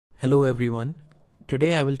Hello everyone.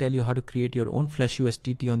 Today I will tell you how to create your own Flash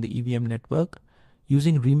USDT on the EVM network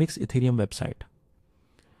using Remix Ethereum website.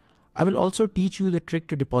 I will also teach you the trick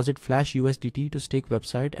to deposit Flash USDT to stake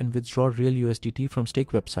website and withdraw Real USDT from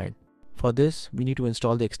stake website. For this, we need to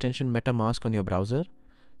install the extension MetaMask on your browser,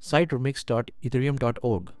 cite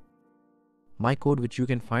remix.ethereum.org, my code which you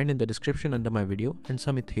can find in the description under my video, and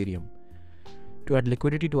some Ethereum. To add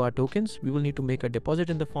liquidity to our tokens, we will need to make a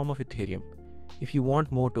deposit in the form of Ethereum. If you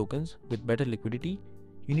want more tokens with better liquidity,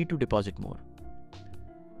 you need to deposit more.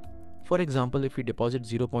 For example, if we deposit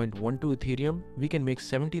 0.12 Ethereum, we can make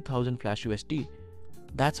 70,000 Flash USD.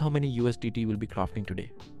 That's how many USDT we'll be crafting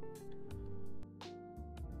today.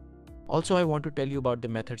 Also, I want to tell you about the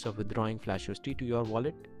methods of withdrawing Flash USD to your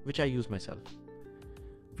wallet, which I use myself.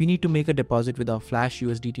 We need to make a deposit with our Flash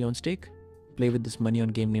USDT on stake, play with this money on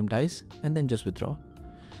game named Dice, and then just withdraw.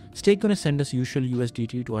 Stake gonna send us usual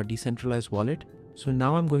USDT to our decentralized wallet. So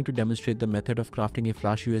now I'm going to demonstrate the method of crafting a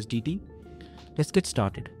Flash USDT. Let's get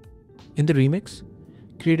started. In the remix,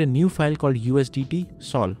 create a new file called USDT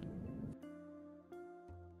sol.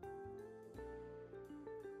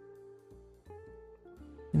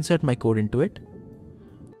 Insert my code into it.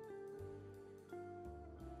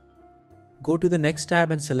 Go to the next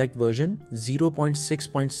tab and select version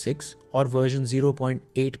 0.6.6 or version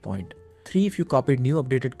 0.8.3 if you copied new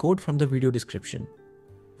updated code from the video description.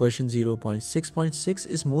 Version 0.6.6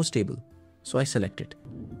 is more stable, so I select it.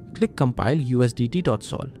 Click compile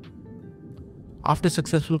usdt.sol. After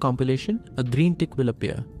successful compilation, a green tick will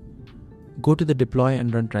appear. Go to the deploy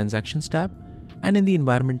and run transactions tab, and in the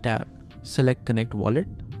environment tab, select connect wallet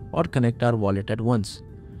or connect our wallet at once.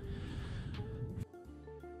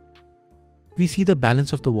 We see the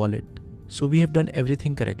balance of the wallet, so we have done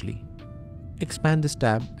everything correctly. Expand this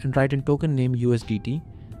tab and write in token name USDT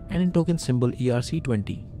and in token symbol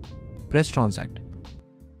ERC20. Press transact.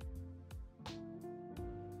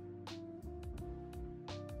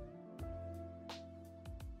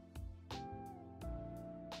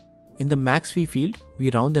 In the max fee field,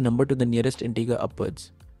 we round the number to the nearest integer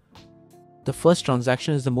upwards. The first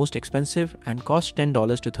transaction is the most expensive and costs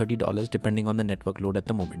 $10 to $30 depending on the network load at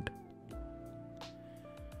the moment.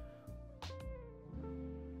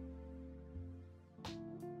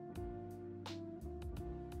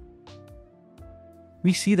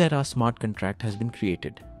 We see that our smart contract has been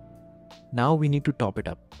created. Now we need to top it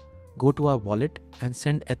up. Go to our wallet and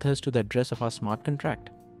send ethers to the address of our smart contract.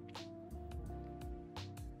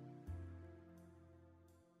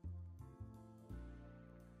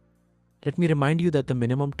 Let me remind you that the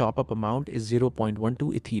minimum top-up amount is 0.12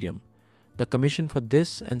 Ethereum. The commission for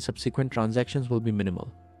this and subsequent transactions will be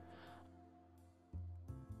minimal.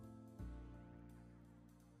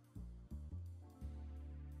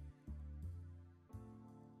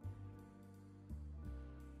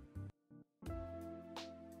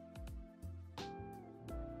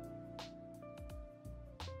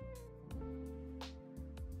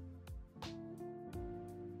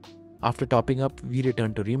 After topping up, we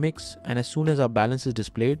return to Remix, and as soon as our balance is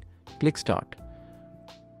displayed, click Start.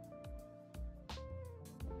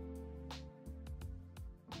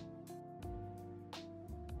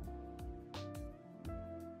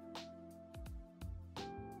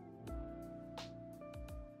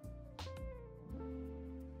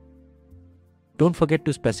 Don't forget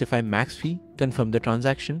to specify max fee, confirm the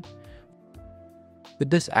transaction. With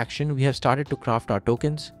this action, we have started to craft our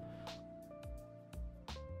tokens.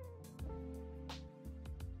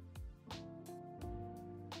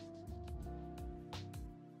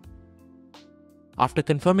 After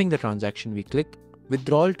confirming the transaction, we click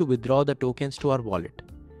Withdrawal to withdraw the tokens to our wallet.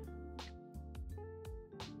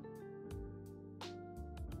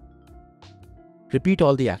 Repeat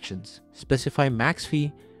all the actions, specify max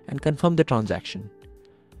fee, and confirm the transaction.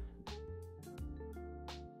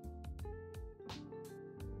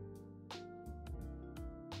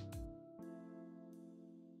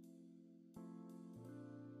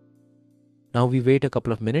 Now we wait a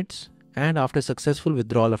couple of minutes, and after successful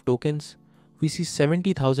withdrawal of tokens, we see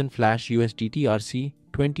 70,000 Flash USDT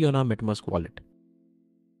RC20 on our MetaMask wallet.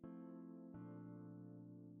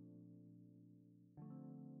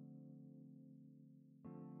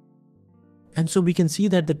 And so we can see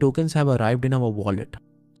that the tokens have arrived in our wallet.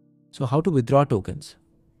 So how to withdraw tokens?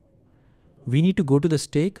 We need to go to the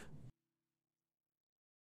stake,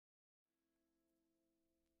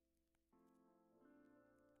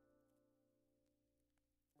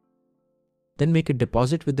 then make a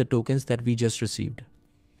deposit with the tokens that we just received.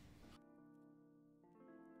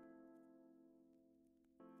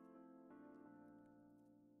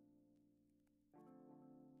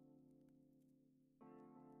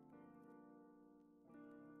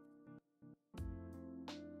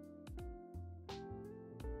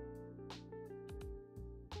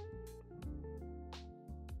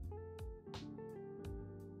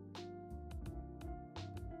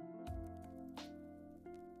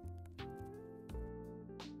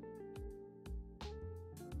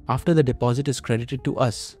 After the deposit is credited to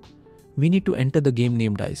us, we need to enter the game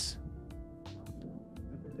named ICE.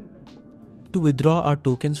 To withdraw our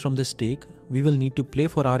tokens from the stake, we will need to play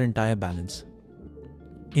for our entire balance.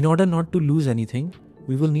 In order not to lose anything,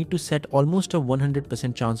 we will need to set almost a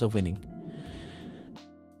 100% chance of winning.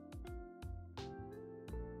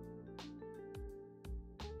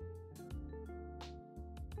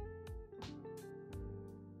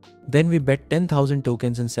 Then we bet 10,000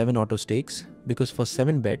 tokens in 7 auto stakes, because for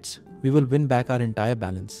 7 bets, we will win back our entire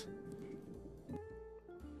balance.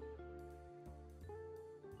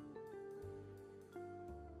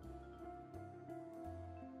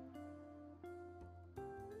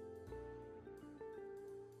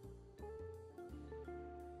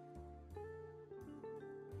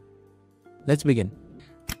 Let's begin.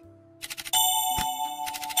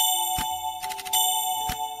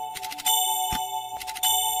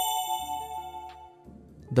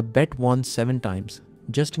 The bet won 7 times.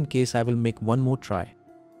 Just in case, I will make one more try.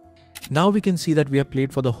 Now we can see that we have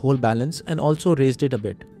played for the whole balance and also raised it a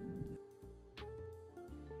bit.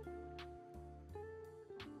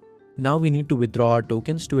 Now we need to withdraw our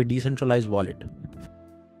tokens to a decentralized wallet.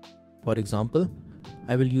 For example,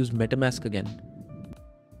 I will use MetaMask again.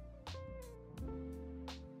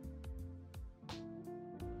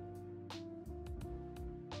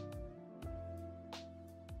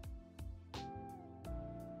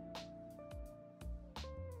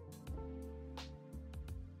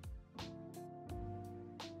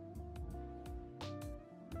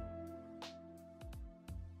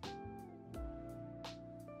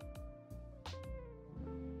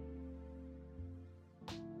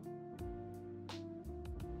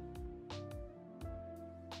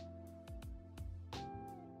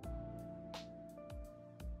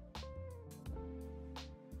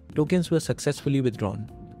 Tokens were successfully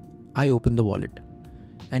withdrawn. I opened the wallet.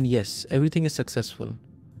 And yes, everything is successful.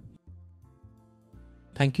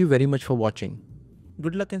 Thank you very much for watching.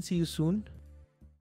 Good luck and see you soon.